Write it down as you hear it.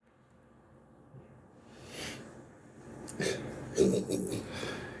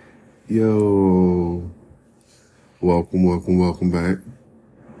Yo, welcome back.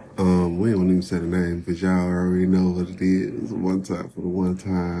 We don't even say the name because y'all already know what it is. One time for the one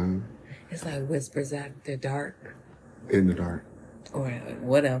time. It's like whispers after dark. In the dark. Or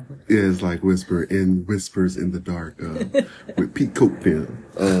whatever. Yeah, it's like whispers in the dark with Pete Copeland.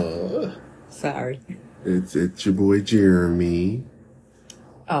 Sorry. It's your boy Jeremy.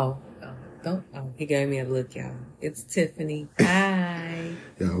 He gave me a look, y'all. It's Tiffany. Hi.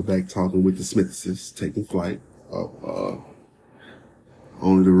 Y'all back talking with the Smithses, taking flight. Only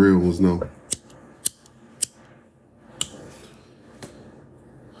the real ones know.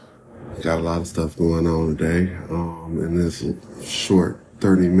 Got a lot of stuff going on today. In this short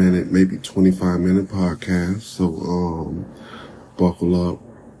 30-minute, maybe 25-minute podcast. So, buckle up,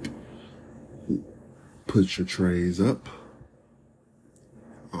 put your trays up,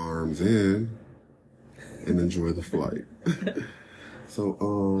 arms in, and enjoy the flight. So,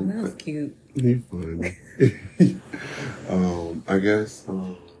 that was cute. You funny. I guess,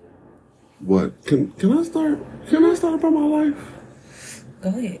 what? Can I start about my life? Go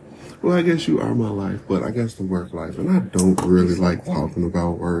ahead. Well, I guess you are my life, but I guess the work life. And I don't really like talking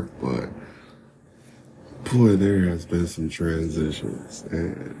about work, but boy, there has been some transitions.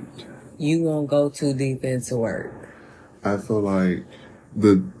 And you won't go too deep into work. I feel like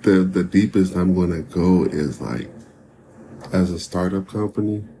the deepest I'm going to go is like, as a startup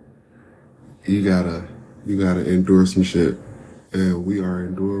company, you gotta endure some shit. And we are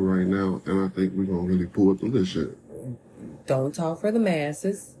enduring right now. And I think we're going to really pull through this shit. Don't talk for the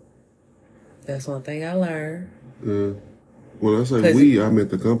masses. That's one thing I learned. Yeah. When I say we, I meant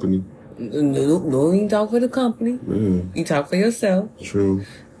the company. No, you talk for the company. Yeah. You talk for yourself. True.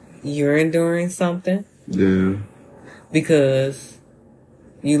 You're enduring something. Yeah. Because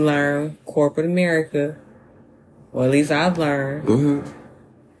you learn corporate America, or at least I've learned. Go ahead.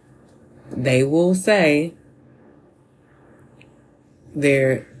 They will say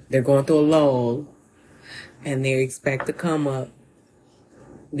they're going through a lull and they expect to come up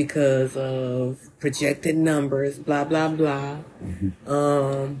because of projected numbers, blah, blah, blah.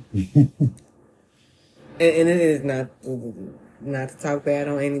 And it is not to talk bad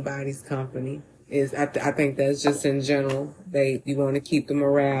on anybody's company. I think that's just in general. You want to keep the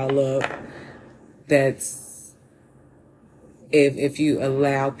morale up. That's if you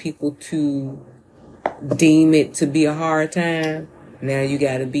allow people to deem it to be a hard time, now you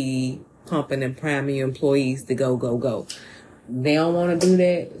got to be pumping and priming your employees to go. They don't want to do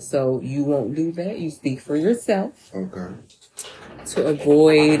that, so you won't do that. You speak for yourself. Okay. To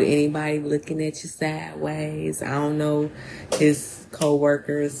avoid anybody looking at you sideways. I don't know his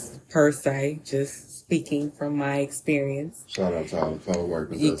co-workers per se, just speaking from my experience. Shout out to all the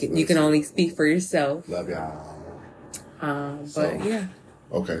co-workers. You can only speak for yourself. Love y'all. But yeah.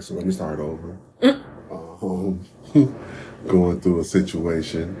 Okay, so let me start over. Going through a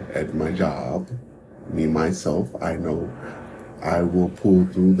situation at my job. Me, myself, I know I will pull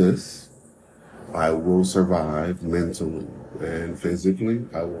through this. I will survive mentally and physically.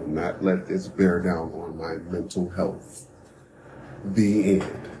 I will not let this bear down on my mental health. The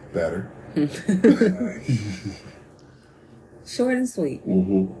end. Better. Short and sweet.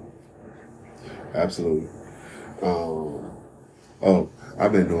 Mm-hmm. Absolutely.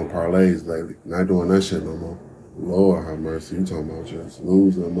 I've been doing parlays lately. Not doing that shit no more. Lord have mercy. You talking about just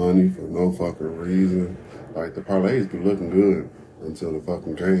losing money for no fucking reason. Like, the parlays be looking good until the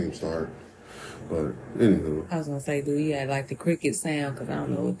fucking game start. But, anywho. I was going to say, dude, you had like the cricket sound because I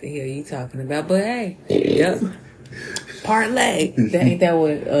don't know what the hell you talking about. But, hey, yep. Parlay. Ain't that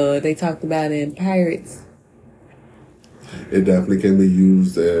what they talked about in Pirates? It definitely can be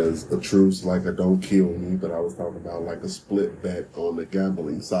used as a truce, like a don't kill me, but I was talking about like a split bet on the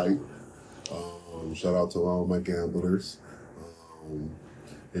gambling site. Shout out to all my gamblers.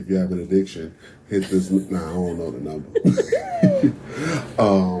 If you have an addiction, hit this. Nah, I don't know the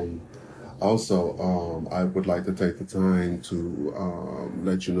number. Also, I would like to take the time to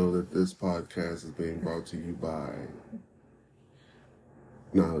let you know that this podcast is being brought to you by...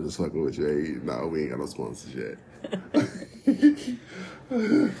 No, just fucking with you. No, we ain't got no sponsors yet.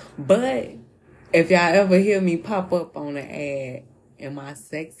 But if y'all ever hear me pop up on an ad in my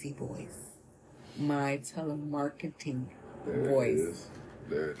sexy voice, my telemarketing voice,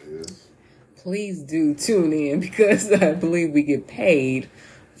 There it is. Please do tune in because I believe we get paid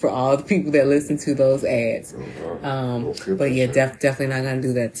for all the people that listen to those ads. But yeah, definitely not gonna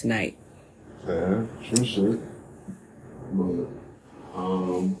do that tonight. Yeah, sure. But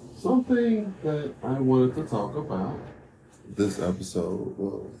something that I wanted to talk about this episode,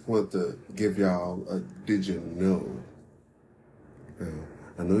 want to give y'all a did you know. Now,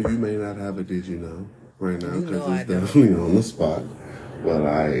 I know you may not have a did you know right now You know because I it's don't. definitely on the spot. But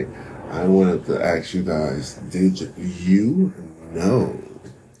I wanted to ask you guys, did you know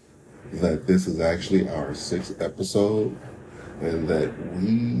that this is actually our 6th episode and that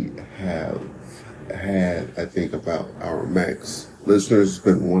we have had, I think, about our max listeners has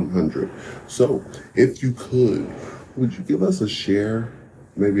been 100. So if you could, would you give us a share,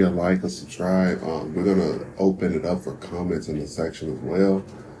 maybe a like, a subscribe? We're gonna open it up for comments in the section as well,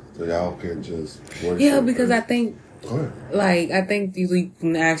 so y'all can just Because I think, go ahead. like, I think you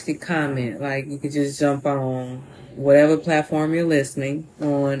can actually comment. Like, you could just jump on whatever platform you're listening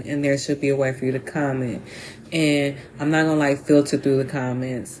on, and there should be a way for you to comment. And I'm not gonna like filter through the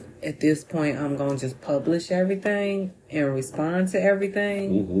comments. At this point, I'm gonna just publish everything and respond to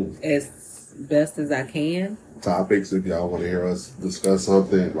everything as best as I can. Topics, if y'all want to hear us discuss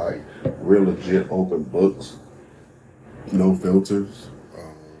something like real legit open books, no filters.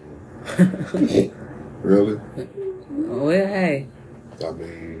 Really? Well, hey, I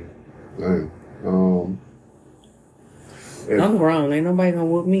mean, dang. I'm grown. Ain't nobody gonna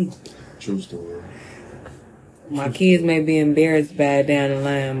whoop me. True story. My kids may be embarrassed by it down the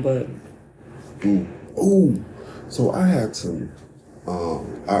line, but Ooh, so I had some.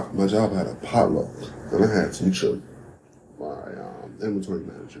 My job had a potluck, and I had some chili. My inventory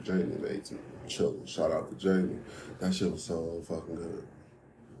manager Jamie made some chili. Shout out to Jamie. That shit was so fucking good.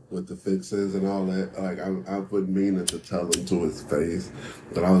 With the fixings and all that, like I put meaning to tell him to his face,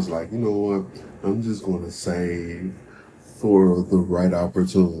 but I was like, you know what? I'm just gonna save for the right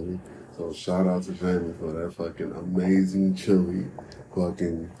opportunity. So shout out to Jamie for that fucking amazing chili,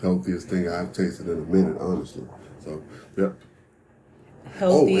 fucking healthiest thing I've tasted in a minute, honestly. So yep.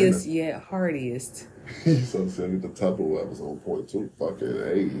 healthiest yet heartiest. So silly. The Tupperware was on point too. Fucking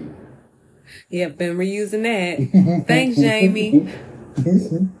hey. Yep, been reusing that. Thanks, Jamie.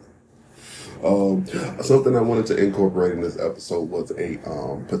 Something I wanted to incorporate in this episode was a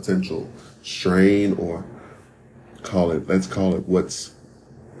potential strain, or let's call it what's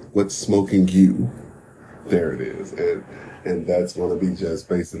smoking you. There it is, and that's going to be just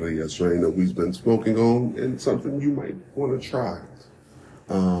basically a strain that we've been smoking on, and something you might want to try.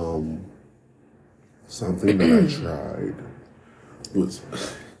 Something that I tried was,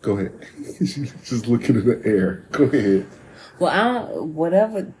 go ahead. Just looking in the air. Go ahead. Well,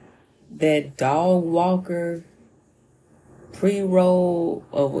 whatever that dog walker pre-roll,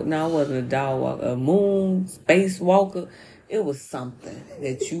 or no, it wasn't a dog walker, a moon space walker. It was something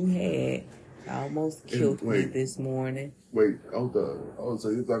that you had. Almost killed me this morning. Wait, so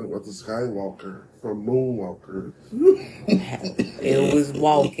you're talking about the Skywalker from Moonwalker? It was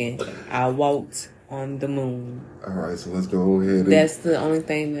walking. I walked on the moon. All right, so let's go ahead. That's the only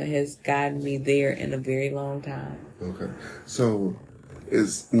thing that has gotten me there in a very long time. Okay, so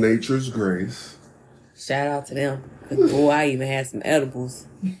it's Nature's Grace. Shout out to them. 'Cause boy, I even had some edibles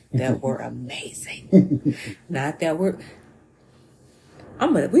that were amazing. Not that we're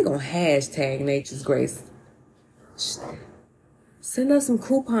gonna hashtag Nature's Grace. Send us some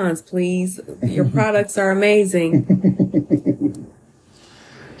coupons, please. Your products are amazing.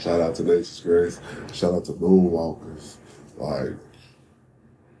 Shout out to Nature's Grace. Shout out to Moonwalkers. Like,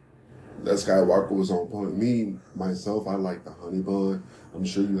 that Skywalker was on point. Myself, I like the honey bun. I'm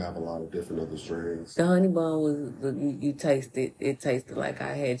sure you have a lot of different other strains. The honey bun was, you tasted, it tasted like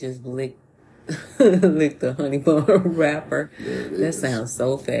I had just licked the honey bun wrapper. Yeah, that sounds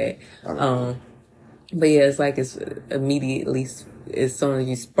so fat. But yeah, it's like it's immediately, as soon as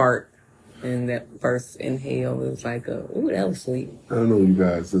you spark in that first inhale, it was like, ooh, that was sweet. I don't know, you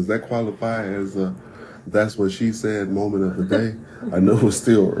guys. Does that qualify as a that's what she said moment of the day? I know it's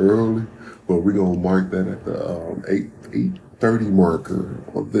still early, but we're going to mark that at the 8:30 marker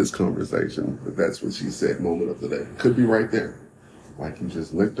of this conversation. But that's what she said moment of the day. Could be right there. Like you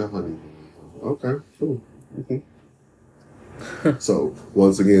just licked the honey. Okay, cool. So,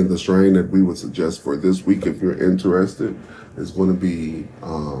 once again, the strain that we would suggest for this week, if you're interested, is going to be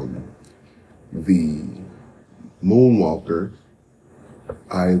the Moonwalker,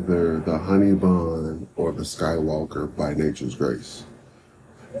 either the Honey Bun or the Skywalker by Nature's Grace.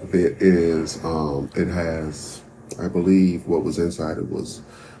 It has, I believe, what was inside it was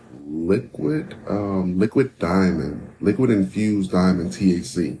liquid infused diamond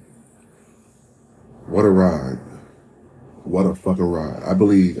THC. What a ride. What a fucking ride. I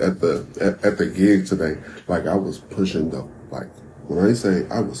believe at the gig today, like I was pushing when I say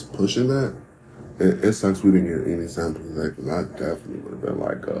I was pushing that, it sucks we didn't get any samples today, because I definitely would have been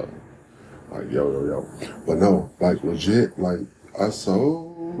like yo. But no, like legit, like I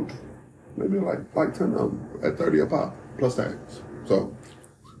sold maybe like 10 of them at 30 a pop, plus tax. So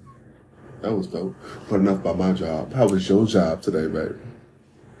that was dope. But enough about my job. How was your job today, baby?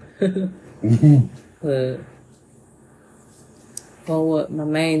 Well, what my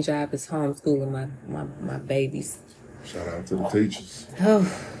main job is homeschooling my babies. Shout out to the teachers.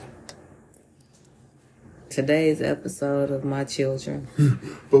 Oh, today's episode of My Children.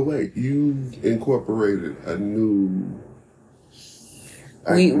 But wait, you incorporated a new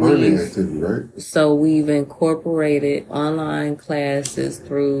learning activity, right? So we've incorporated online classes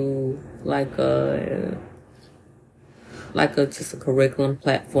through like a just a curriculum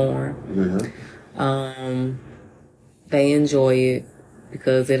platform. Yeah. They enjoy it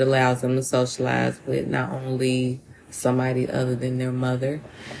because it allows them to socialize with not only somebody other than their mother,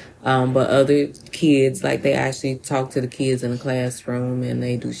 but other kids. Like they actually talk to the kids in the classroom and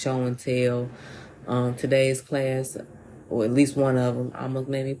they do show and tell. Today's class, or at least one of them, almost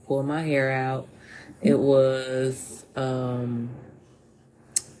made me pull my hair out. It was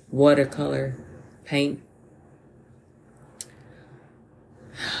watercolor paint.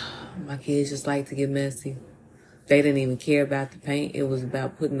 My kids just like to get messy. They didn't even care about the paint. It was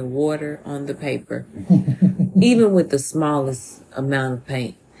about putting the water on the paper. Even with the smallest amount of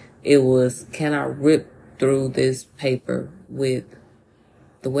paint, it was, can I rip through this paper with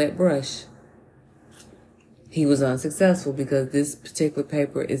the wet brush? He was unsuccessful because this particular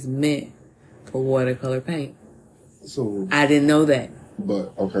paper is meant for watercolor paint. So I didn't know that.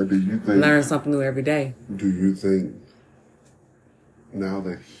 But, okay, do you think... Learn something new every day. Do you think now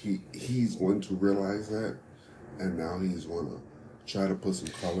that he's going to realize that, and now he's going to try to put some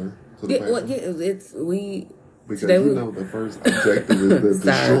color to the paper? Well, yeah, because the first objective is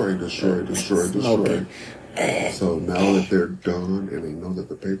to destroy. So now that they're gone and they know that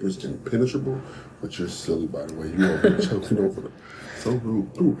the paper's impenetrable, but you're silly, by the way. You over there choking over them. So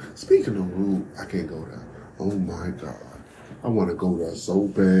rude. Ooh, speaking of rude, I can't go there. Oh my God. I want to go there so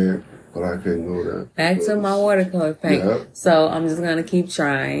bad, but I can't go there. Back to my watercolor paint. Yep. So I'm just going to keep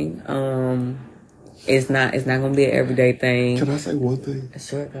trying. It's not going to be an everyday thing. Can I say one thing?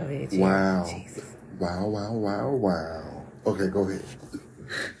 Sure, go ahead. Wow. Jesus. Wow. Okay, go ahead.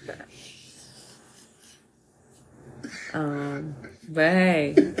 But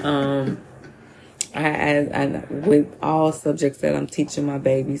hey, I with all subjects that I'm teaching my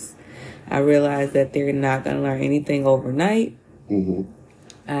babies, I realize that they're not going to learn anything overnight. Mm-hmm.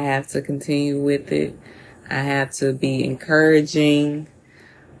 I have to continue with it. I have to be encouraging.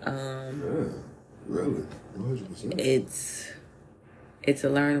 Yeah, really, 100%. It's a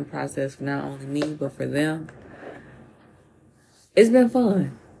learning process for not only me but for them. It's been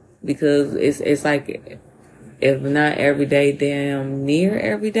fun because it's like, if not every day, damn near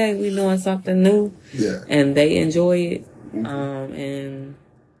every day, we doing something new. Yeah. And they enjoy it. And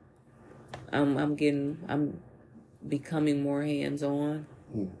I'm becoming more hands-on.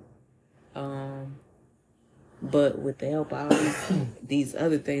 But with the help of all these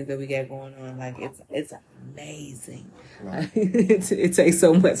other things that we got going on, like it's amazing. Right. It takes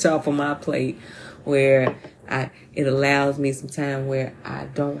so much off of my plate where it allows me some time where I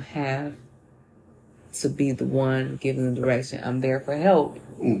don't have to be the one giving the direction. I'm there for help,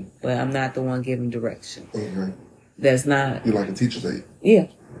 but I'm not the one giving direction. Okay. That's not... You're like a teacher's aide. Yeah.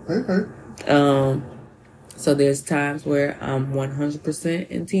 Okay. So there's times where I'm 100%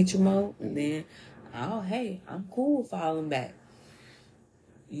 in teacher mode, and then, I'm cool falling back.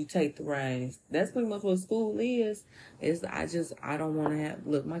 You take the reins. That's pretty much what school is. I don't want to have...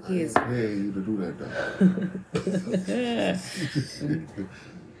 Look, my kids... I ain't paying you to do that,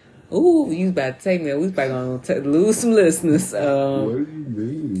 though. Ooh, you about to take me. We probably gonna lose some listeners. What do you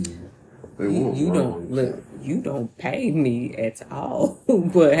mean? They won't. You don't look. You don't pay me at all.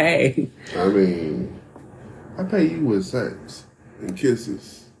 But hey, I mean, I pay you with sex and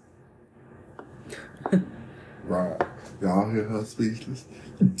kisses. Right? Y'all hear her speechless?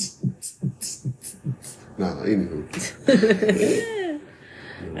 Nah, anywho.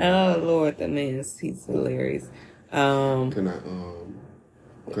 Oh Lord, that man's he's hilarious.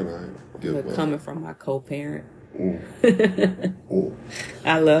 Can I give coming from my co-parent? Oh.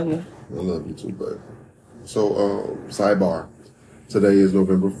 I love him. I love you too, babe. So, sidebar. Today is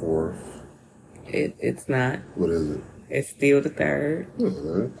November 4th. It's not. What is it? It's still the 3rd.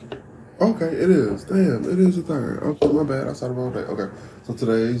 Okay, it is. Damn, it is the 3rd. Okay, my bad. I started wrong day. Okay, so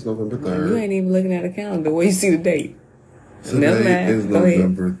today is November 3rd. You ain't even looking at a calendar. Where you see the date? Today is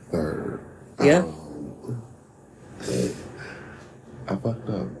November 3rd. Yep. I fucked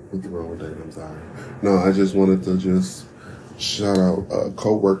up with the wrong date. I'm sorry. No, I just wanted to shout out a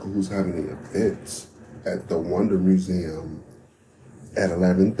co-worker who's having an event at the Wonder Museum at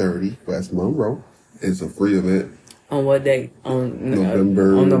 11:30 West Monroe. It's a free event. On what date? On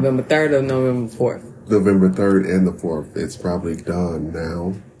November 3rd or November 4th? November 3rd and the 4th. It's probably done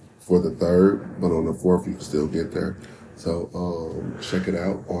now for the 3rd, but on the 4th you can still get there. So check it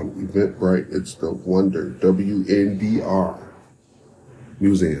out on Eventbrite. It's the Wonder WNDR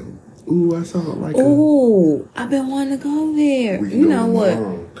Museum. Ooh, I saw it like. Ooh, I've been wanting to go there. You know what?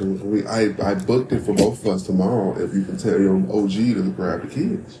 I booked it for both of us tomorrow. If you can tell your OG to grab the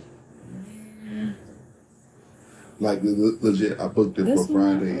kids. Like legit, I booked it for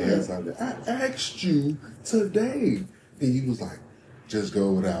Friday and Saturday. I asked you today, and you was like, "Just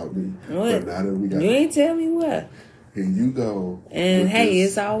go without me." What? But now that we got, you ain't tell me what. Here you go. And hey,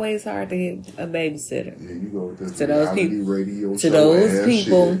 it's always hard to get a babysitter. Yeah, you go with this to those people. Radio to those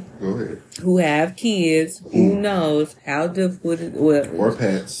people go ahead. Who have kids, who knows how difficult it is. Or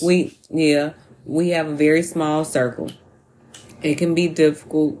pets. We have a very small circle. It can be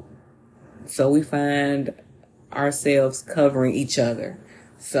difficult, so we find ourselves covering each other.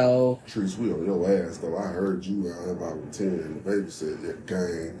 So Trees, we on your ass though. I heard you about 10 babysit your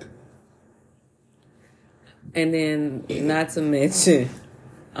gang. And then, not to mention,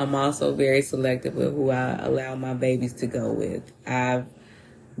 I'm also very selective with who I allow my babies to go with. I've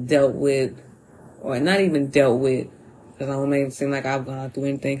dealt with, or not even dealt with, because I don't make it seem like I've gone through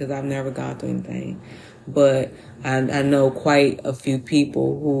anything, because I've never gone through anything. But I know quite a few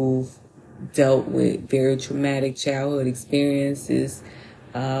people who've dealt with very traumatic childhood experiences,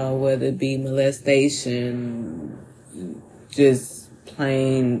 whether it be molestation, just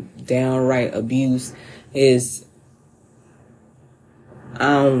plain downright abuse.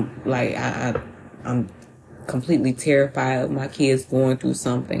 I'm completely terrified of my kids going through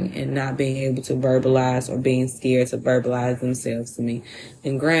something and not being able to verbalize or being scared to verbalize themselves to me.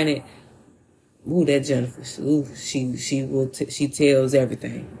 And granted, that Jennifer, she tells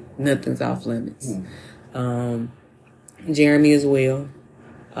everything. Nothing's off limits. Jeremy as well.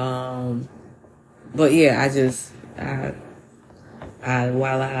 But yeah,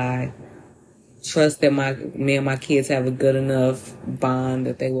 while I trust that me and my kids have a good enough bond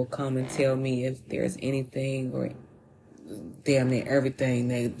that they will come and tell me if there's anything or damn near everything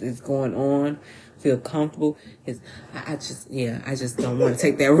that is going on, feel comfortable. I just don't want to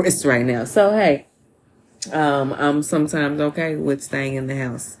take that risk right now. So hey, I'm sometimes okay with staying in the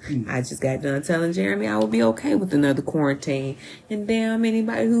house. I just got done telling Jeremy I would be okay with another quarantine. And damn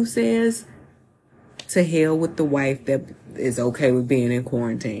anybody who says to hell with the wife that is okay with being in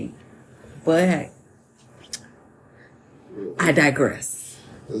quarantine. But hey, I digress.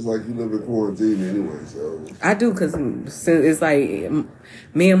 It's like you live in quarantine anyway, so. I do, because it's like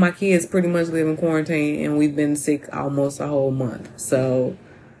me and my kids pretty much live in quarantine, and we've been sick almost a whole month. So.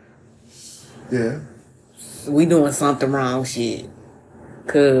 Yeah. We doing something wrong shit.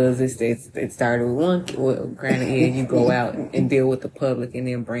 Because it started with one. Well, granted, you go out and deal with the public and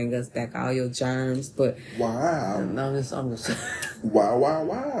then bring us back all your germs. But wow. I'm just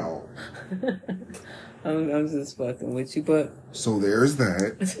Wow. I'm just fucking with you, but so there's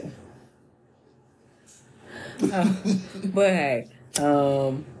that. But hey,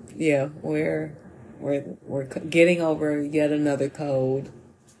 yeah, we're getting over yet another cold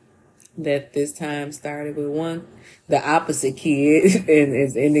that this time started with the opposite kid and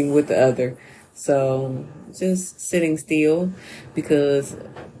is ending with the other. So just sitting still because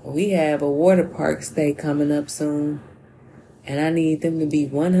we have a water park stay coming up soon. And I need them to be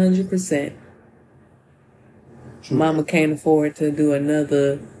 100%. True. Mama can't afford to do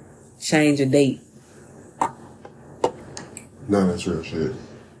another change of date. No, that's real shit.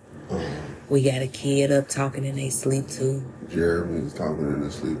 We got a kid up talking in their sleep too. Jeremy's talking in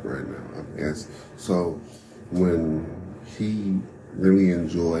his sleep right now, I guess. So when he really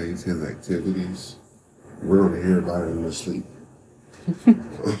enjoys his activities, we're going to hear about it in his sleep.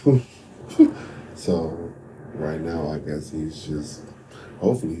 So right now, I guess he's just,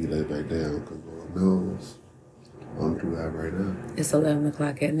 hopefully he lay back down, because Lord knows I'm through that right now. It's 11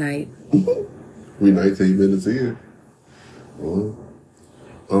 o'clock at night. We 19 minutes in. Well,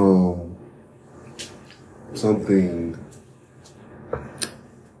 something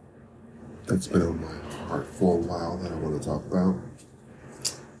that's been on my heart for a while that I want to talk about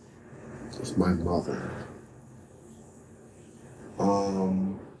is my mother.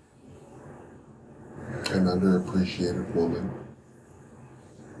 An underappreciated woman.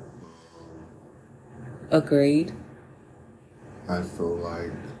 Agreed. I feel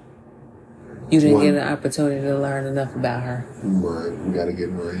like you didn't get an opportunity to learn enough about her. Right, we got to get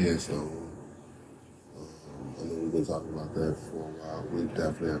her here, so I know we've been talking about that for a while. We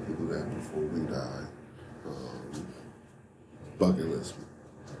definitely have to do that before we die. Bucket list.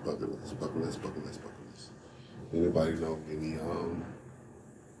 Anybody know any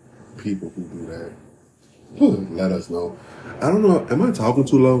people who do that? Let us know. I don't know. Am I talking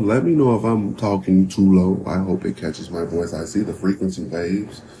too low? Let me know if I'm talking too low. I hope it catches my voice. I see the frequency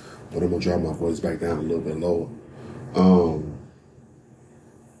waves, but I'm gonna drop my voice back down a little bit lower.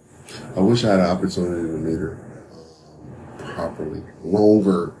 I wish I had an opportunity to meet her properly,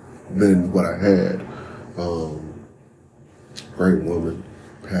 longer than what I had. Great woman,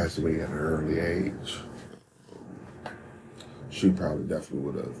 passed away at an early age. She probably definitely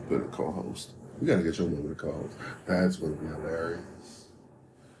would have been a co-host. We gotta get your mom to co-host. That's gonna be hilarious.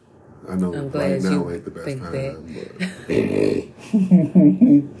 I know right now ain't the best time,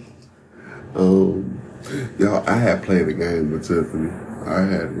 but y'all, I had played a game with Tiffany. I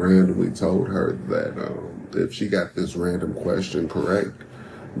had randomly told her that if she got this random question correct,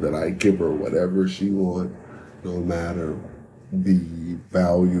 that I give her whatever she want, no matter the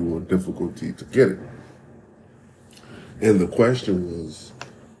value or difficulty to get it. And the question was,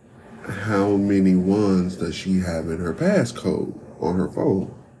 how many ones does she have in her passcode on her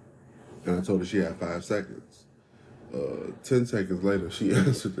phone? And I told her she had 5 seconds. 10 seconds later, she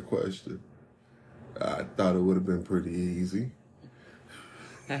answered the question. I thought it would have been pretty easy.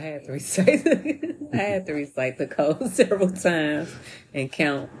 I had to recite the code several times and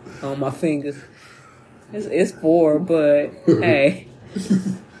count on my fingers. It's 4, but hey.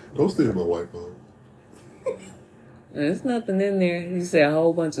 Don't steal my white phone. There's nothing in there. You said a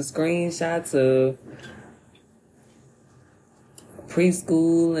whole bunch of screenshots of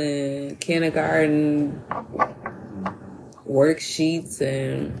preschool and kindergarten worksheets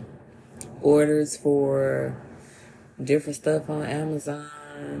and orders for different stuff on Amazon.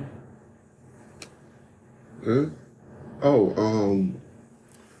 Huh? Oh,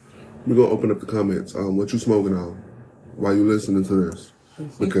 we're gonna open up the comments. What you smoking on while you listening to this?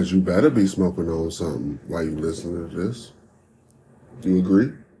 Mm-hmm. Because you better be smoking on something while you listening to this. You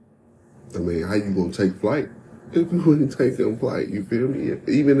agree? I mean, how you gonna take flight if you ain't taking flight? You feel me?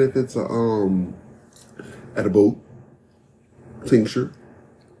 Even if it's a edible, tincture,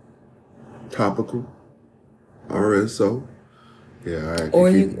 topical, RSO. Yeah, or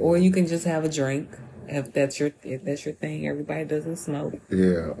you can just have a drink if that's your thing. Everybody doesn't smoke.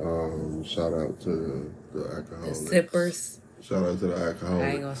 Yeah. Shout out to the alcoholics. The sippers. Shout out to the alcoholics.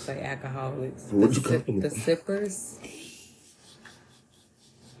 I ain't gonna say alcoholics. What you call them? The sippers.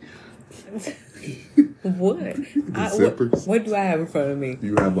 What? Sippers? What do I have in front of me?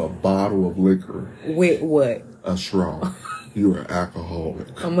 You have a bottle of liquor. With what? A straw. You're an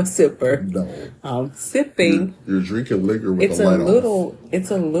alcoholic. I'm a sipper. No. I'm sipping. You're drinking liquor with the light off.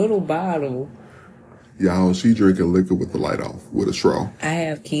 It's a little bottle. Y'all, she drinking liquor with the light off, with a straw. I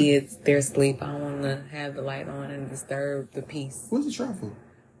have kids. They're asleep. I don't want to have the light on and disturb the peace. What's the straw for?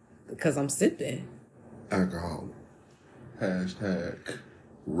 Because I'm sipping. Alcoholic. Hashtag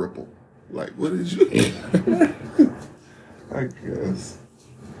ripple. Like, what is you? I guess.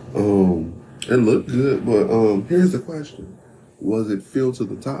 It looked good, but here's the question. Was it filled to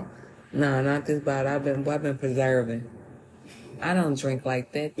the top? No, not this bottle. I've been preserving. I don't drink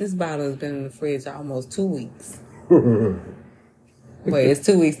like that. This bottle has been in the fridge almost 2 weeks. Wait, it's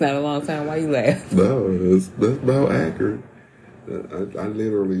 2 weeks, not a long time. Why you laugh? No, that's about accurate. I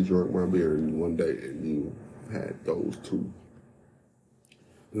literally drank my beer in one day, and you had those 2.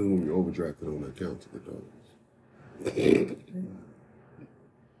 Then when we overdrafted on that account to the dogs.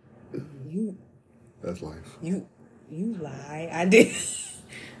 That's life. You lie. I did.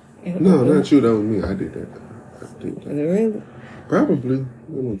 No, not you. That was me. I did that. Really? Probably.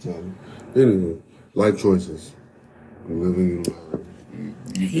 I'm not telling you. Anyway, life choices. Living, you learn.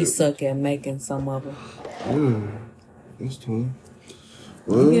 He suck at making some of them. Yeah, that's time.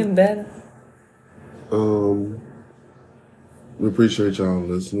 Well, you getting better. We appreciate y'all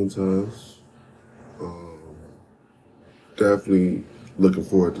listening to us. Definitely looking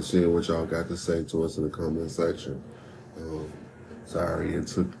forward to seeing what y'all got to say to us in the comment section. Sorry it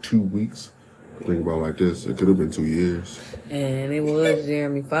took 2 weeks. Think about it like this, it could have been 2 years. And it was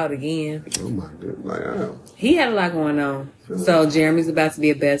Jeremy fought again. Oh my goodness. He had a lot going on. So Jeremy's about to be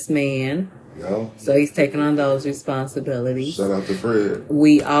a best man. Yeah. So he's taking on those responsibilities. Shout out to Fred.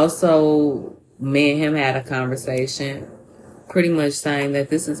 We also, me and him had a conversation pretty much saying that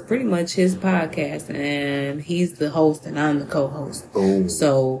this is pretty much his podcast and he's the host and I'm the co-host. Oh.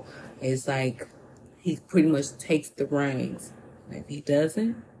 So it's like he pretty much takes the reins. If he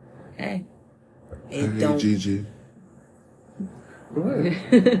doesn't, hey. Hey, Gigi.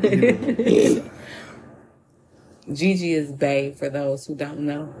 Gigi is bae, for those who don't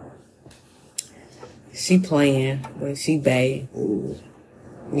know. She playing, but she bae. Ooh.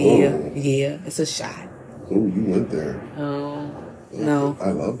 Yeah, it's a shot. Oh, you went there. No.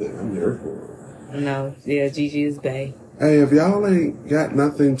 I love it. I'm here for it. No. Yeah, Gigi is bae. Hey, if y'all ain't got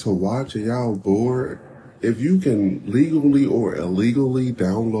nothing to watch and y'all bored, if you can legally or illegally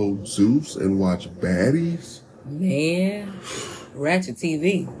download Zeus and watch Baddies. Man. Ratchet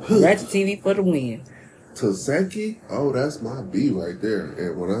TV. Ratchet TV for the win. Taseki, oh, that's my B right there.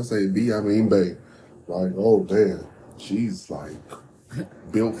 And when I say B, I mean bae. Like, oh, man, she's like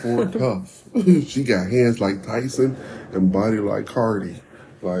built for tough. She got hands like Tyson and body like Cardi.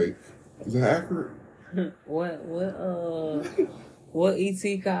 Like, is that accurate? What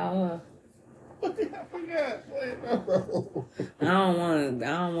E.T. called her? I forgot. I don't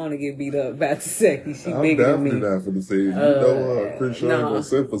want to get beat up by Taseki. She I'm bigger than me. definitely not for the scene. You know, Chris Sean gonna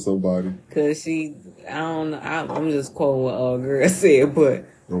send for somebody. Cause I don't know. I'm just quoting what girl said, but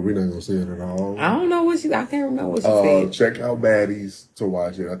No, we're not gonna say it at all. I don't know what I can't remember what she said. Check out Baddies to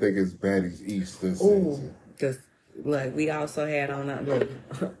watch it. I think it's Baddies East this season. Cause like we also had on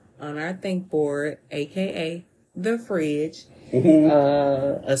our think board, aka the fridge,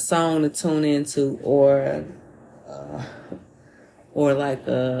 a song to tune into, or like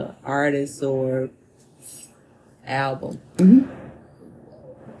a artist or album.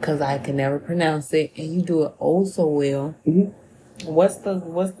 Cause I can never pronounce it, and you do it oh so well. What's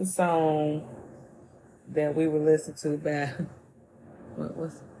the song that we were listening to by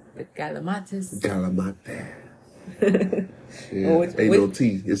what's the Galamatis? Galamatis. Yeah, ain't no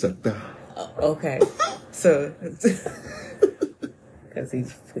T. It's a th. Okay, so because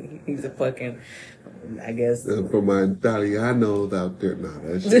he's a fucking, I guess. For my Italianos out there,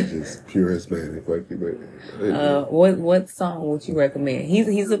 that's just pure Hispanic. What song would you recommend?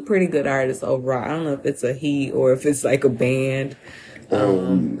 He's a pretty good artist overall. I don't know if it's a he or if it's like a band.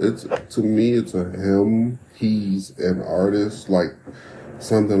 It's to me, it's a him. He's an artist, like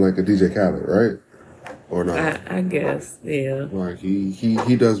something like a DJ Khaled, right? Or not? I guess, yeah. Like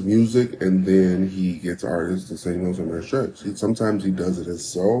he does music and then he gets artists to sing those on their shirts. Sometimes he does it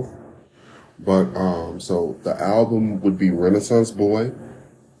himself. But so the album would be Renaissance Boy,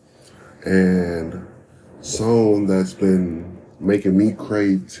 and song that's been making me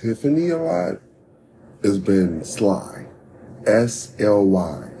crave Tiffany a lot has been Sly,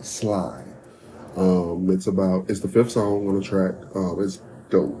 S-L-Y, Sly. It's the fifth song on the track. It's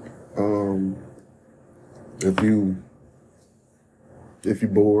dope. If you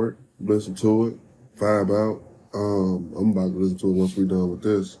bored, listen to it, vibe out. I'm about to listen to it once we're done with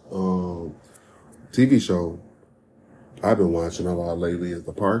this. TV show I've been watching a lot lately is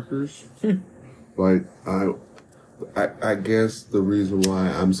The Parkers. Like I guess the reason why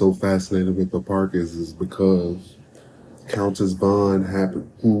I'm so fascinated with The Parkers is because Countess Vaughn,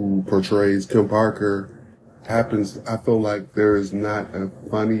 who portrays Kim Parker, I feel like there is not a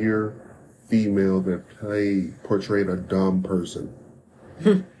funnier female that portrayed a dumb person.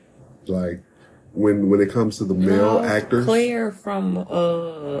 Like when it comes to the male actors, Claire from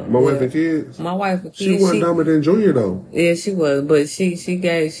My Wife and Kids. My Wife and Kids. She wasn't dumber than Junior though. Yeah, she was, but she's a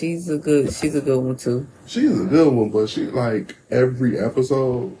good one too. She's a good one, but she like every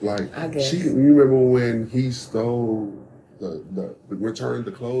episode, like I guess. you remember when he stole the returned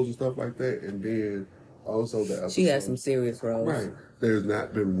the clothes and stuff like that, and then also the episode. She had some serious roles. Right. There's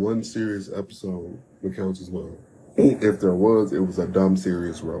not been one serious episode with Countess Vaughn. If there was, it was a dumb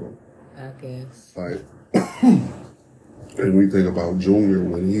serious role. I guess. Like, and we think about Junior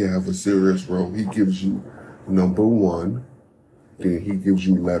when he have a serious role, he gives you number 1, then he gives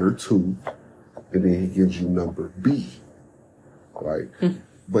you letter 2, and then he gives you number B. Like,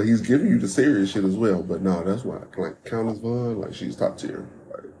 but he's giving you the serious shit as well. But no, that's why, like, Countess Vaughn, like, she's top tier.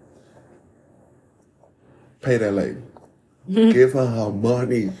 Like, pay that lady. Give her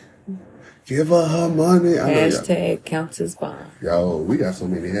money. Give her money. Hashtag Countess Vaughn. Yo, we got so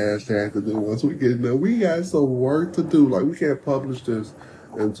many hashtags to do once we get done. We got some work to do. Like, we can't publish this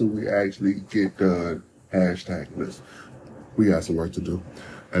until we actually get done hashtagging this. We got some work to do.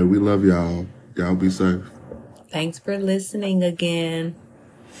 And we love y'all. Y'all be safe. Thanks for listening again.